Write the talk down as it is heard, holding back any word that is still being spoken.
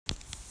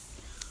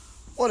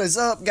What is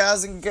up,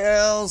 guys and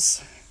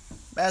gals?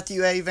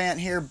 Matthew Avant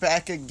here,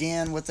 back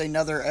again with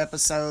another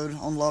episode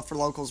on Love for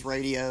Locals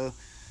Radio.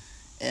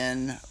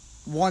 And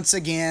once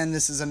again,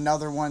 this is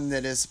another one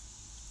that is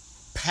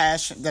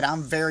that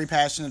I'm very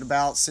passionate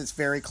about, sits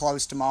very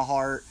close to my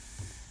heart.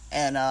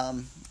 And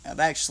I've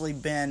actually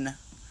been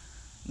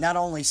not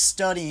only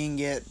studying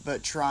it,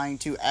 but trying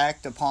to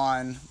act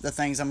upon the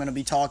things I'm going to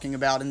be talking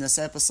about in this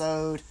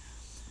episode.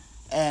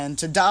 And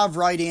to dive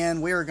right in,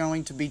 we are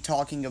going to be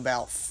talking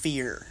about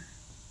fear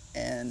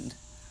and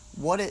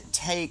what it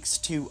takes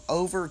to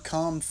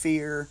overcome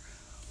fear,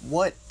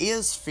 what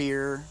is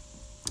fear,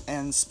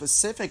 and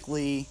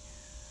specifically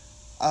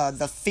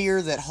the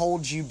fear that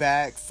holds you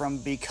back from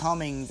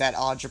becoming that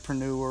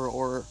entrepreneur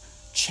or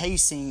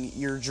chasing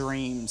your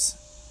dreams.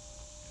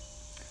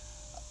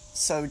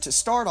 So to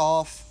start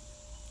off,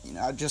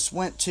 I just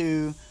went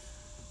to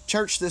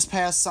church this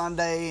past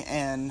Sunday,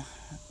 and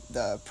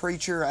the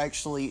preacher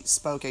actually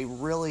spoke a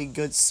really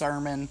good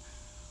sermon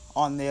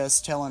on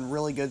this, telling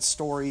really good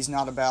stories,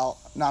 not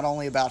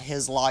only about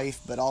his life,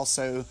 but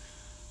also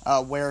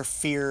where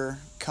fear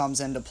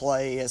comes into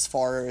play as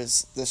far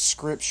as the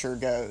scripture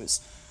goes.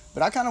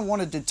 But I kind of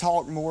wanted to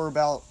talk more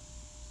about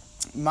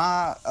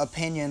my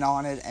opinion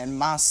on it and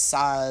my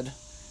side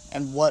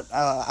and what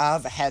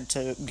I've had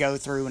to go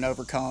through and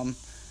overcome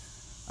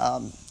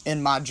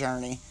in my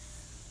journey.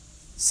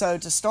 So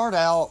to start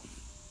out,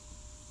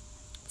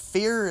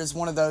 fear is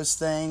one of those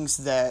things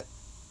that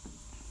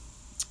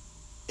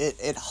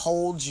it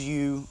holds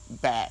you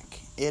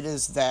back. It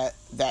is that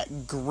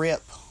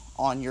grip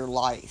on your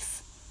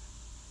life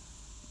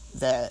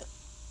that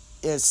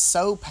is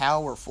so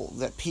powerful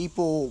that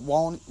people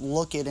won't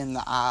look it in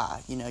the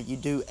eye. You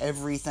do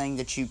everything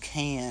that you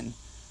can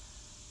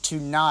to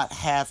not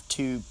have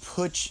to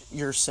put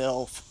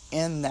yourself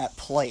in that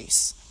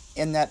place,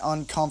 in that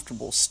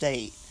uncomfortable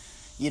state.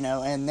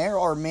 And there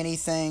are many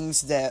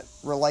things that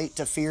relate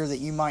to fear that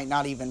you might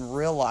not even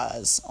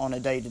realize on a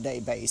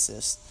day-to-day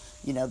basis.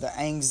 The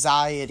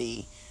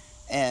anxiety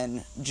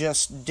and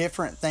just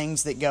different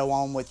things that go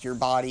on with your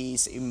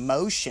body's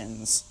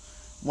emotions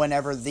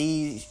whenever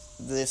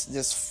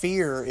this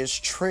fear is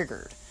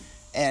triggered.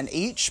 And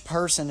each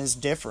person is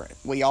different.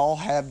 We all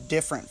have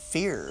different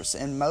fears,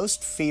 and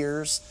most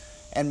fears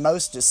and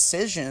most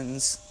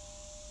decisions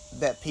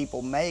that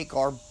people make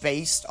are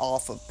based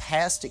off of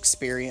past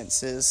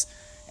experiences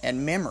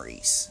and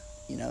memories,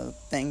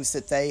 things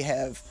that they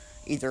have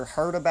either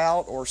heard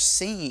about or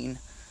seen,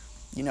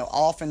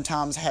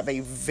 oftentimes have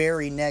a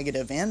very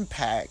negative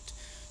impact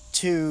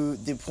to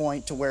the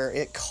point to where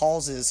it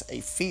causes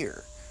a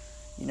fear.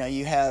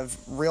 You have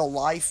real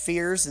life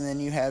fears, and then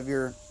you have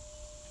your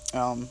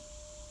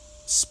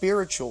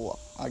spiritual,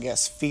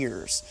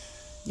 fears.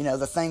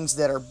 The things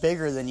that are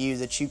bigger than you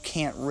that you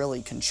can't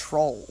really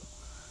control.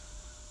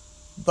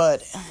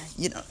 But,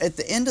 at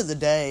the end of the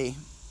day,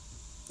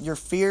 your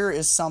fear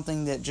is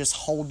something that just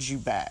holds you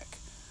back.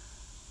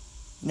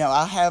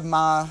 I have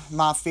my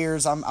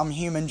fears. I'm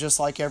human just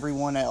like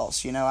everyone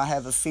else. I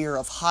have a fear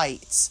of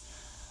heights.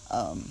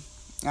 I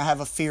have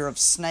a fear of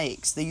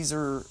snakes. These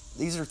are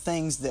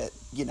things that,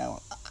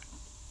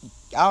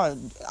 I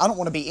don't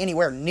want to be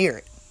anywhere near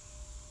it.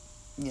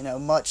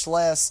 Much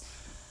less,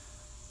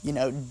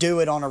 do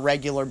it on a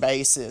regular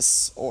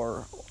basis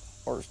or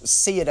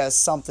see it as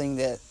something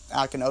that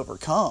I can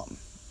overcome.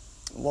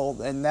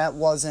 Well, and that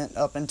wasn't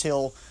up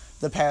until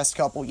the past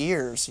couple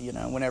years,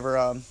 whenever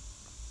I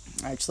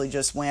actually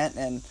just went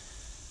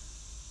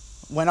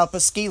up a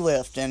ski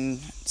lift and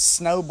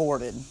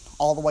snowboarded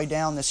all the way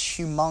down this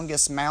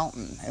humongous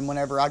mountain. And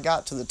whenever I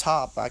got to the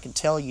top, I can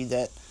tell you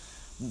that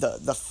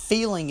the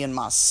feeling in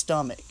my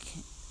stomach,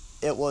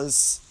 it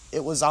was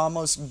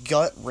almost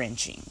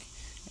gut-wrenching.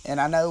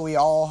 And I know we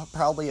all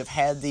probably have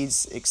had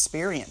these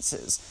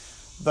experiences,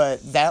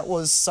 but that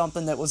was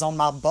something that was on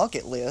my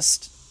bucket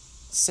list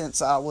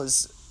since I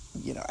was,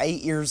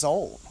 8 years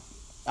old.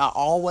 I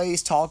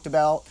always talked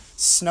about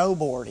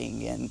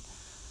snowboarding and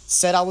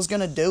said I was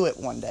going to do it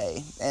one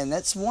day. And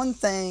that's one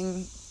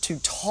thing to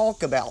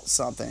talk about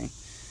something.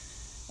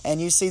 And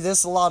you see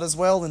this a lot as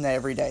well in the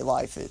everyday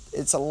life.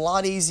 It's a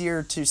lot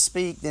easier to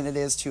speak than it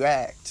is to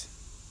act.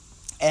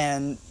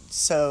 And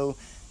so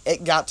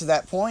it got to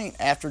that point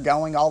after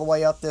going all the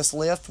way up this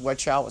lift,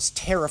 which I was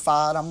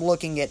terrified. I'm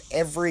looking at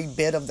every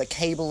bit of the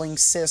cabling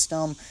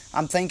system.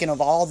 I'm thinking of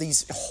all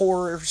these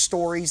horror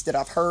stories that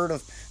I've heard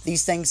of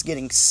these things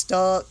getting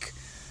stuck.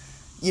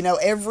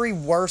 Every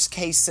worst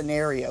case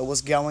scenario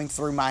was going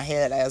through my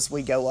head as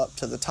we go up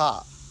to the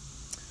top.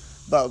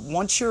 But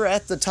once you're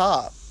at the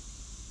top,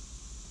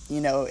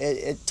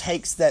 it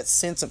takes that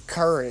sense of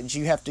courage.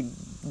 You have to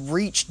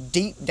reach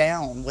deep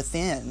down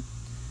within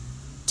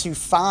to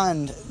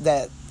find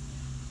that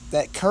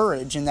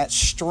courage and that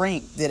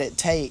strength that it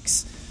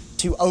takes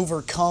to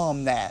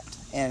overcome that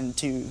and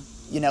to,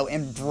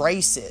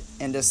 embrace it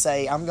and to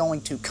say, I'm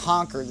going to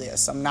conquer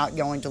this. I'm not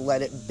going to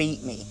let it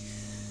beat me.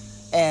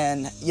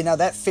 And,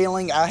 that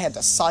feeling, I had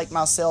to psych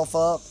myself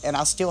up, and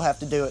I still have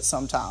to do it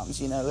sometimes.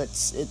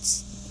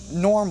 It's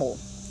normal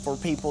for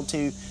people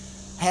to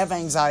have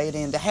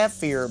anxiety and to have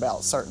fear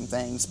about certain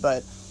things.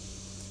 But,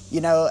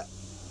 you know,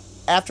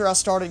 after I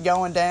started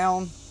going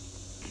down,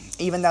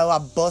 even though I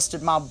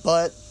busted my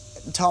butt,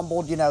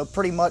 tumbled, you know,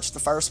 pretty much the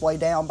first way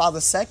down, by the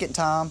second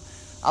time,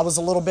 I was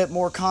a little bit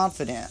more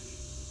confident,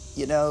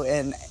 you know,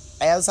 and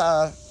as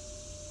I,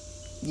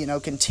 you know,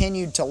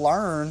 continued to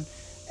learn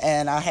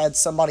and I had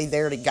somebody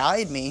there to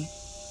guide me,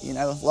 you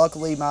know,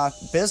 luckily my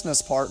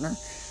business partner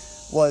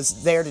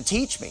was there to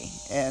teach me.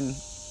 And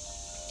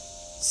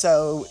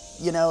so,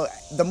 you know,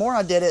 the more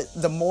I did it,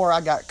 the more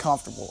I got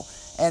comfortable.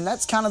 And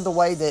that's kind of the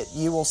way that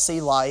you will see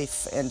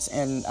life,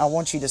 and I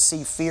want you to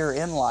see fear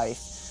in life,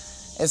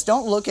 is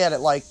don't look at it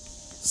like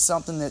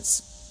something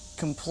that's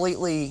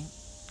completely,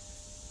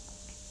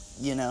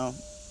 you know,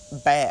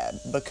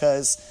 bad.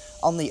 Because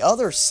on the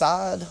other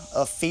side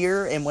of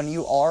fear, and when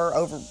you are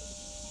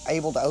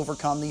able to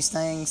overcome these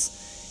things,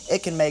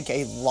 it can make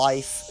a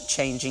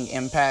life-changing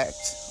impact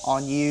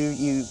on you.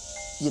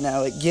 You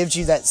know, it gives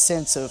you that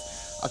sense of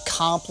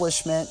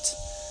accomplishment.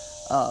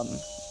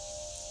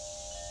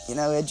 You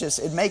know,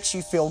 it makes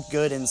you feel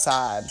good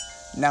inside,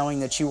 knowing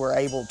that you were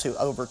able to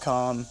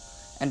overcome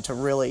and to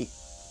really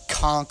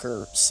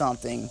conquer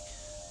something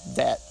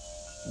that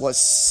was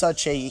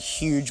such a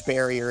huge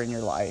barrier in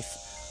your life.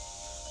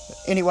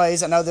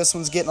 Anyways, I know this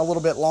one's getting a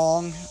little bit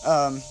long.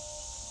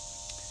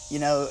 You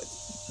know,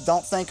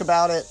 don't think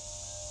about it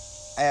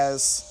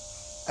as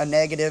a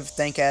negative.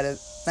 Think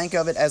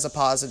of it as a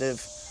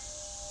positive.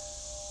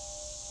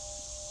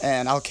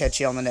 And I'll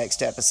catch you on the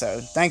next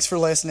episode. Thanks for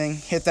listening.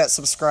 Hit that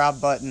subscribe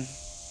button.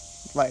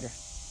 Later.